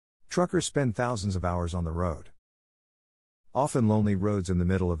Truckers spend thousands of hours on the road. Often lonely roads in the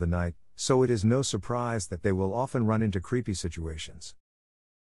middle of the night, so it is no surprise that they will often run into creepy situations.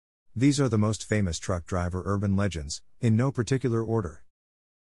 These are the most famous truck driver urban legends, in no particular order.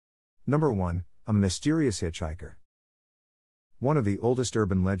 Number 1, a mysterious hitchhiker. One of the oldest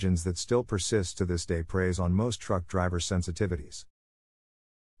urban legends that still persists to this day preys on most truck drivers' sensitivities.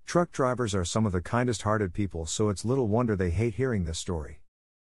 Truck drivers are some of the kindest-hearted people, so it's little wonder they hate hearing this story.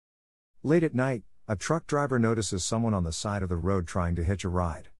 Late at night, a truck driver notices someone on the side of the road trying to hitch a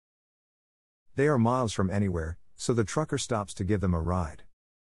ride. They are miles from anywhere, so the trucker stops to give them a ride.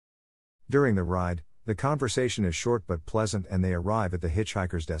 During the ride, the conversation is short but pleasant and they arrive at the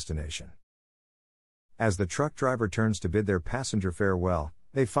hitchhiker's destination. As the truck driver turns to bid their passenger farewell,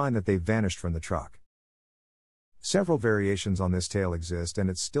 they find that they've vanished from the truck. Several variations on this tale exist and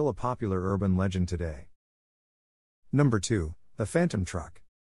it's still a popular urban legend today. Number 2, the phantom truck.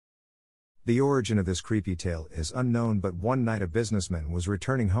 The origin of this creepy tale is unknown, but one night a businessman was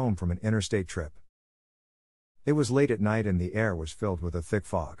returning home from an interstate trip. It was late at night and the air was filled with a thick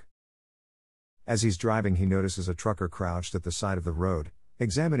fog. As he's driving, he notices a trucker crouched at the side of the road,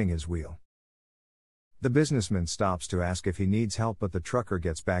 examining his wheel. The businessman stops to ask if he needs help, but the trucker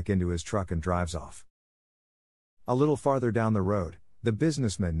gets back into his truck and drives off. A little farther down the road, the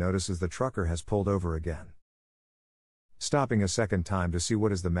businessman notices the trucker has pulled over again. Stopping a second time to see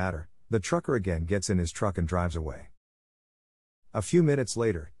what is the matter, the trucker again gets in his truck and drives away. A few minutes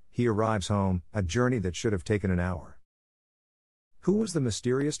later, he arrives home, a journey that should have taken an hour. Who was the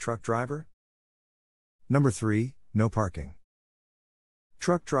mysterious truck driver? Number 3, no parking.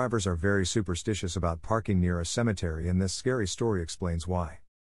 Truck drivers are very superstitious about parking near a cemetery, and this scary story explains why.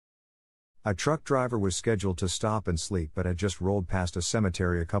 A truck driver was scheduled to stop and sleep but had just rolled past a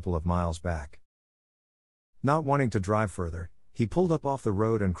cemetery a couple of miles back. Not wanting to drive further, he pulled up off the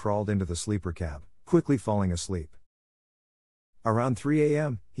road and crawled into the sleeper cab, quickly falling asleep. Around 3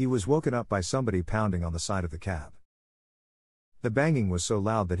 a.m., he was woken up by somebody pounding on the side of the cab. The banging was so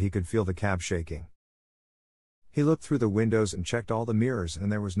loud that he could feel the cab shaking. He looked through the windows and checked all the mirrors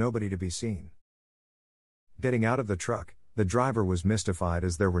and there was nobody to be seen. Getting out of the truck, the driver was mystified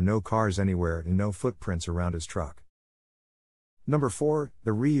as there were no cars anywhere and no footprints around his truck. Number 4,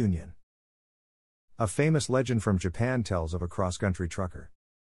 the reunion. A famous legend from Japan tells of a cross-country trucker.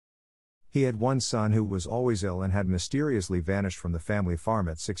 He had one son who was always ill and had mysteriously vanished from the family farm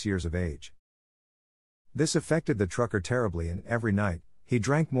at 6 years of age. This affected the trucker terribly, and every night, he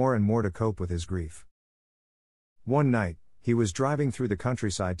drank more and more to cope with his grief. One night, he was driving through the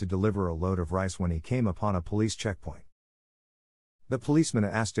countryside to deliver a load of rice when he came upon a police checkpoint. The policeman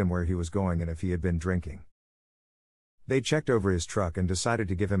asked him where he was going and if he had been drinking. They checked over his truck and decided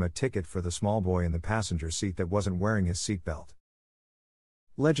to give him a ticket for the small boy in the passenger seat that wasn't wearing his seatbelt.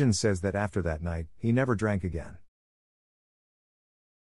 Legend says that after that night, he never drank again.